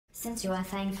Since you are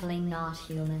thankfully not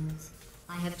humans,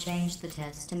 I have changed the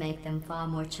test to make them far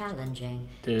more challenging.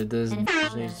 Dude, this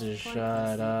needs to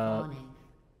shut up.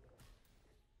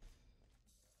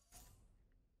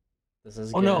 This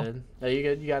is good. No. No, you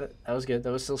good? You got it. That was good. That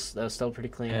was still pretty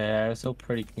clean. Yeah, it's still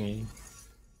pretty clean.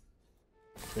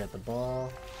 We got the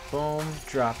ball. Boom.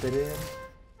 Drop it in.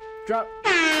 Drop.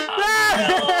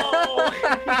 Oh,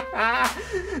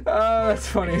 Oh, that's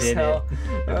funny as hell.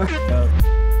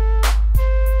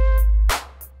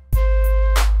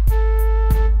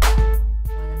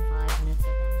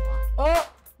 Oh!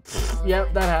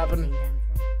 Yep, that happened.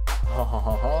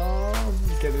 Oh,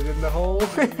 get it in the hole.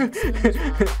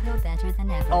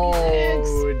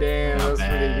 Oh, damn, that was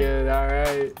pretty good.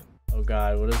 Alright. Oh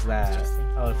god, what is that?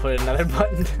 Oh, I put another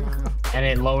button down. And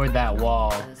it lowered that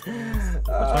wall. What's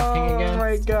my thing again? Oh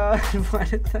my god, why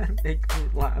did that make me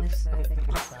laugh so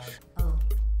much? Oh,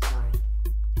 sorry.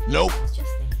 Nope. I was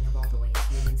just thinking of all the ways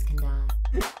humans can die.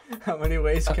 How many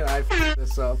ways can I f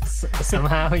this up?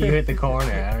 Somehow you hit the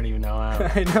corner. I don't even know how.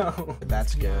 I know.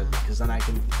 That's good, because then I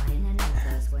can... In any of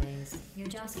those ways, you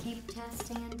just keep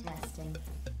testing and testing.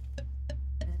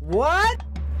 What?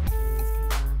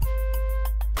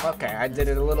 Okay, I did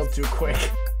it a little too quick.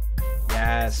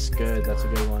 Yes, good. That's a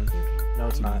good one. No,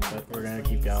 it's not, but we're gonna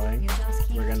keep going.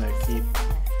 We're gonna keep...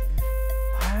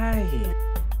 Why?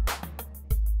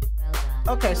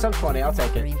 Okay, sub 20. I'll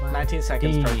take it. 19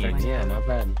 seconds, perfect. Yeah, not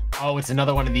bad. Oh, it's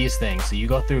another one of these things. So you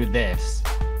go through this.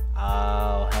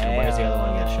 Oh, hey. And where's the other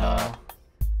one get shot?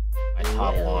 My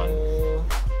top one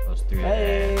goes through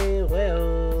there.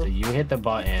 So you hit the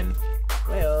button.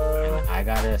 And I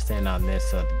gotta stand on this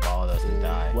so the ball doesn't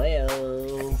die. I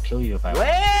can kill you if I want.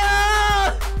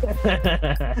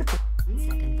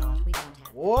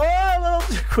 Whoa, a little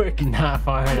too quick. Not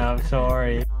far enough,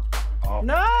 sorry. Oh,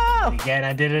 no! Again,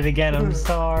 I did it again, I'm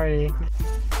sorry.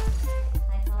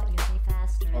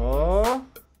 Oh.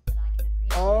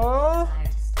 Oh.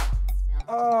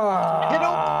 Oh. Hit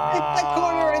that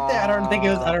corner right there. I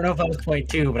don't know if I was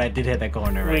 0.2, but I did hit that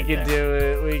corner right there. We can do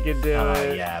it. We can do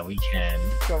it. Yeah, we can.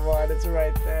 Come on, it's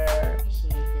right there.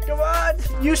 Come on.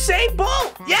 Usain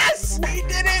Bolt. Yes, we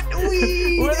did it.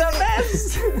 We're the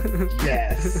best.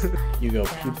 Yes. You go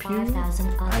pew pew.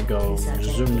 I go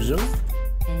zoom zoom.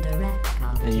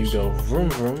 And you go vroom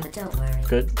vroom.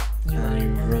 Good. And then you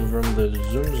vroom vroom the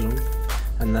zoom zoom.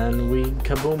 And then we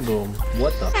kaboom boom.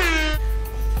 What the?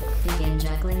 Begin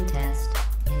juggling test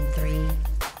in 3,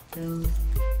 2,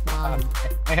 1.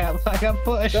 I got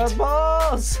pushed. The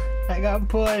balls. I got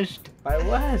pushed. By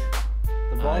what?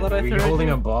 The ball that I threw. Were you holding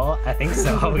a ball? I think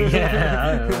so. Yeah.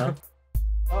 I don't know.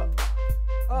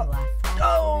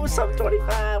 Oh, sub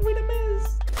 25. We'd have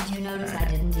missed. Did you notice I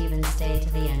didn't even stay to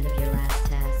the end of your last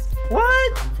test?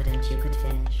 What? Confident you could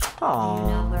finish. Aww. Do you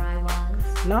know where I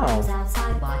was? No. I was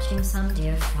outside watching some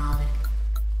deer frolic.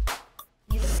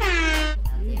 You about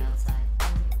the outside.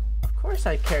 Of course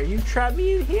I care. You trapped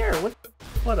me in here.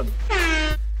 What a...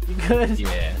 You good?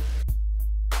 Yeah.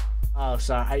 Oh,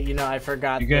 sorry. I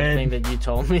forgot the good? thing that you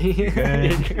told me. You're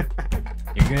good.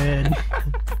 You're good.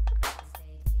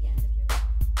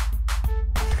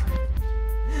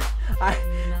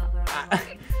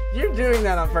 You're doing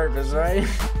that on purpose, right?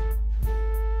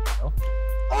 Oh,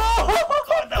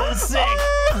 oh, that was sick.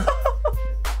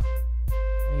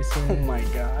 Oh my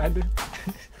god.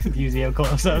 You see how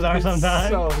close those are sometimes?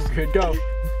 So good. Go.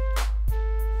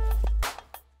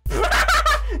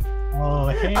 Oh,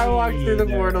 hey, I walked through the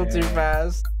portal too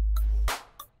fast.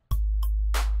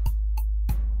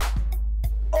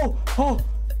 Oh, oh.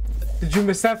 Did you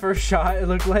miss that first shot? It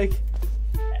looked like.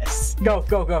 Yes. Go,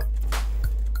 go, go.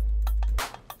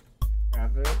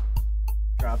 Drop it.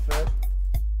 Drop it.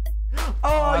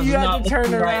 Oh, you had to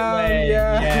turn around. Right,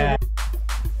 yeah.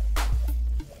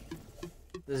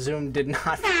 The zoom did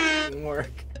not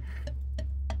work.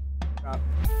 Drop.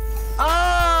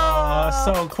 Oh,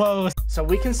 so close. So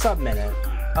we can submit it.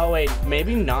 Oh wait,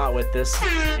 maybe not with this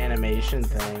animation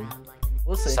thing.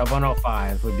 We'll see. Sub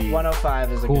 105 would be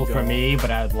 105 is a cool good for goal. me,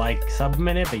 but I'd like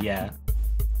submit it, but yeah.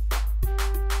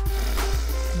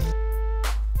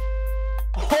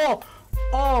 Oh,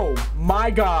 oh my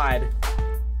god.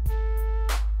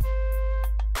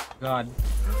 God.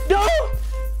 No!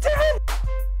 Damn!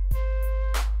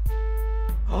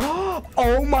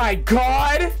 Oh my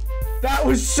god! That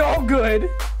was so good!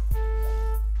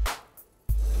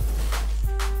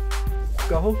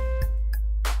 Go.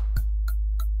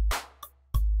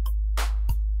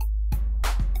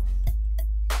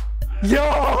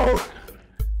 Yo!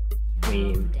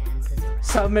 Queen.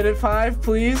 Submit at 5,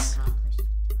 please.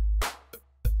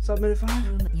 Subminute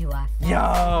 5? You are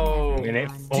Yo!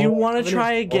 Do you want to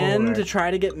try again to try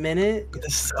to get minute?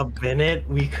 Subminute?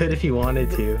 We could if you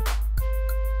wanted to.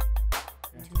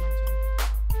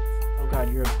 Oh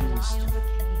god, you're a beast.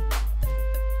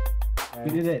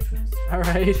 We did it.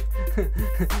 Alright.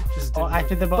 Just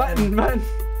active the button. Button.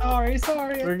 Sorry.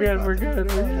 We're good.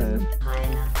 high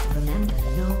enough to remember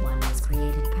no one was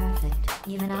created perfect.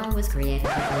 Even I was created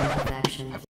with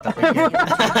imperfection.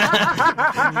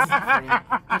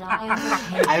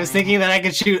 I was thinking that I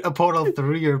could shoot a portal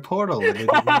through your portal. But it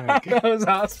didn't work. That was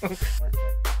awesome.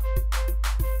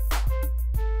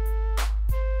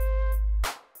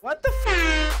 What the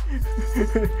f?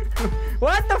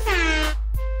 What the f?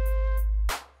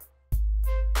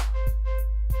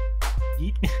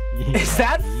 Is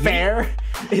that fair?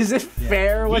 Is it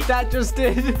fair what that just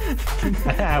did?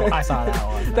 I saw that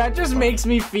one. That just makes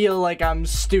me feel like I'm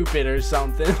stupid or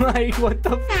something. Like, what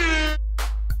the f?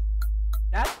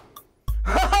 That?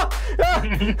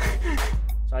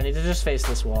 So I need to just face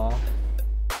this wall.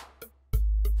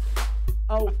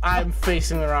 Oh, I'm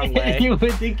facing the wrong way. You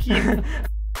with the cube.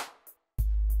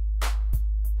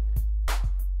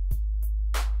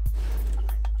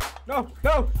 No!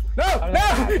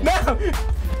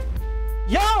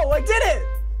 Yo, I did it!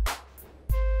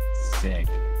 Sick.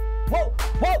 Whoa!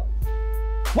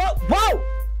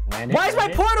 Land it, Why is my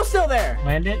portal still there?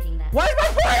 Land it. Why is my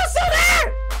portal still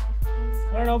there?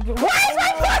 I don't know. Why is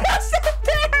my portal still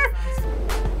there?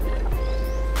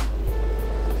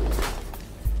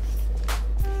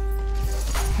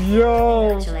 Yo!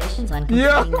 Congratulations on completing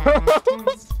that last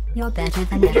test. You're better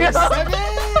than ever.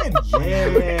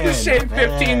 Yeah. Just shave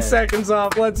 15 seconds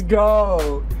off. Let's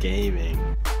go. Gaming.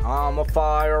 I'm a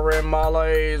fire in my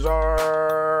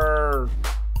laser.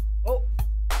 Oh.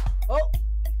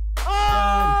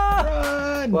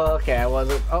 Run. Well, okay, I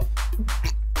wasn't. Oh.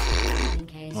 In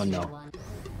case Oh, no. you want.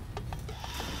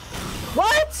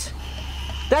 What?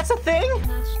 That's a thing?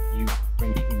 You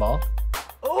bring the ball?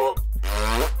 Oh.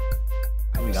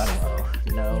 We got it.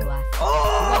 You No. are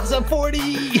Oh, that's a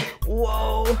 40.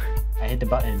 Whoa. I hit the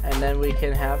button. And then we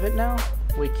can have it now?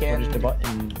 We can. What is the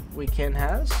button? We can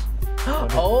has?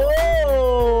 What is- Oh!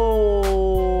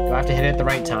 Do I have to hit it at the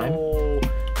right time?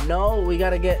 No, we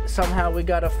gotta get, somehow we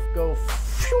gotta go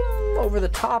over the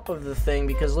top of the thing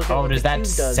because look at Oh, what does the that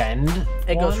cube does. send?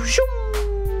 It goes one?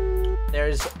 shoom.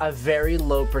 There's a very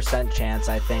low % chance,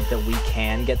 I think, that we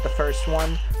can get the first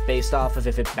one based off of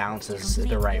if it bounces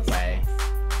the right way.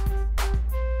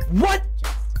 What?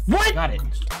 What? Got it.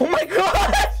 Oh my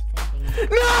god!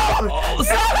 No! No!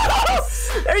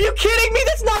 Are you kidding me?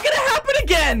 That's not gonna happen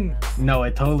again! No,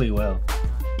 it totally will.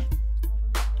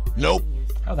 Nope.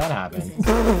 How'd that happen?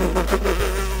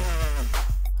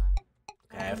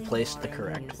 Okay, I've placed the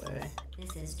correct way.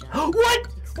 This is just What?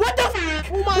 What the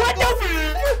f? What the f?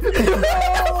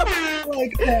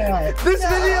 Like that. This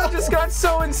video just got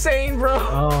so insane, bro.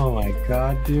 Oh my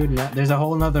god, dude. There's a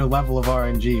whole nother level of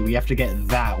RNG. We have to get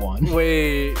that one.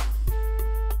 Wait.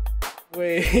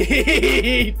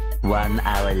 1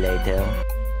 hour later.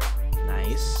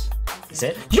 Nice. Is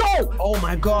it? Yo! Oh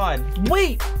my god.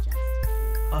 Wait!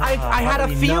 I had a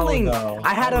feeling.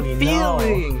 I had a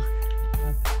feeling.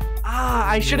 Ah,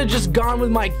 I should have just gone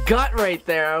with my gut right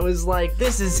there. I was like,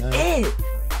 this is it.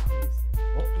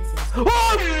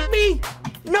 Oh, me!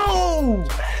 No!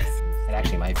 It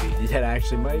actually might be. It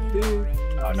actually might be.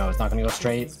 Oh no, it's not gonna go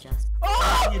straight.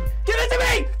 Oh! Give it to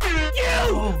me!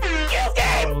 You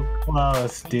game! So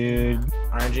close, dude.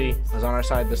 RNG is on our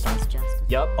side this time.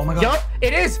 Yup. Oh my god. Yup,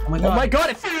 it is! Oh my god.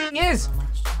 It f***ing is!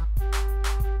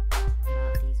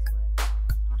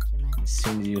 As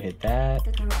soon as you hit that.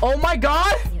 Oh my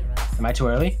god! Am I too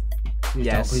early?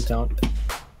 Yes. Please don't.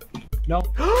 No.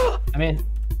 I'm in.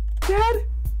 Dad?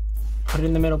 Put it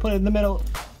in the middle. Put it in the middle.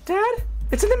 Dad?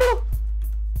 It's in the middle!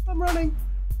 I'm running.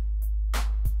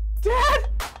 Dad!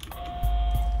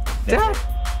 Dad!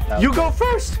 You go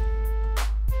first!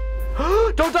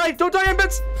 Don't die! Don't die,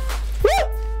 enbentz! As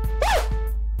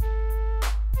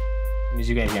soon as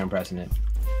you get here, I'm pressing it.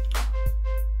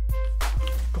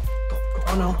 Go.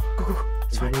 Oh no. Go.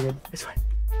 It's fine. Good. It's fine.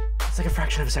 It's like a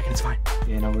fraction of a second. It's fine.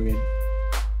 Yeah, no, we're good.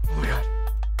 Oh my god.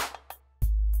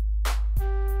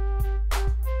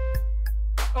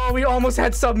 Oh, we almost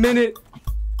had sub-minute.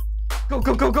 Go.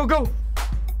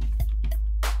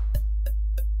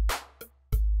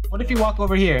 What if you walk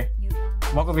over here?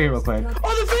 Walk over here real quick.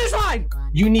 Oh, the finish line!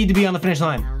 You need to be on the finish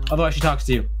line. Otherwise she talks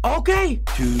to you. Okay.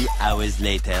 2 hours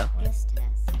later. This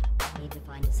test, need to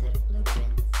find a set of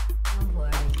blueprints. Don't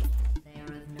worry, they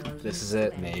are of no This is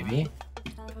it. Maybe.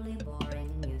 totally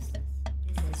boring and useless.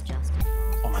 This is just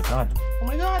Oh my god. Oh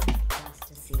my god. just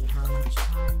to see how much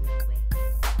time you'll wait.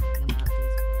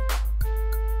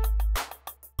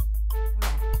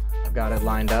 I've got it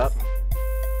lined up.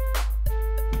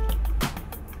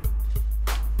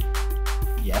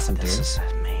 Yes, I'm through. This is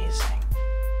amazing.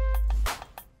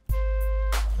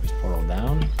 There's portal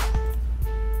down.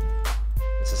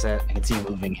 This is it. I can see you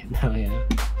moving it now, yeah.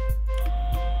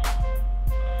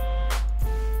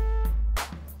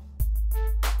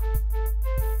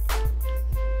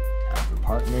 Tap for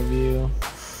partner view.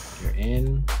 You're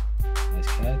in. Nice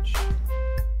catch.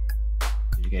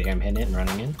 Did you get him hitting it and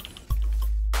running in?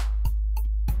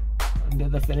 Run to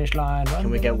the finish line. Can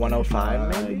we get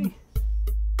 105 maybe?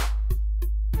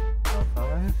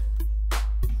 105?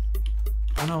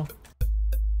 Oh no.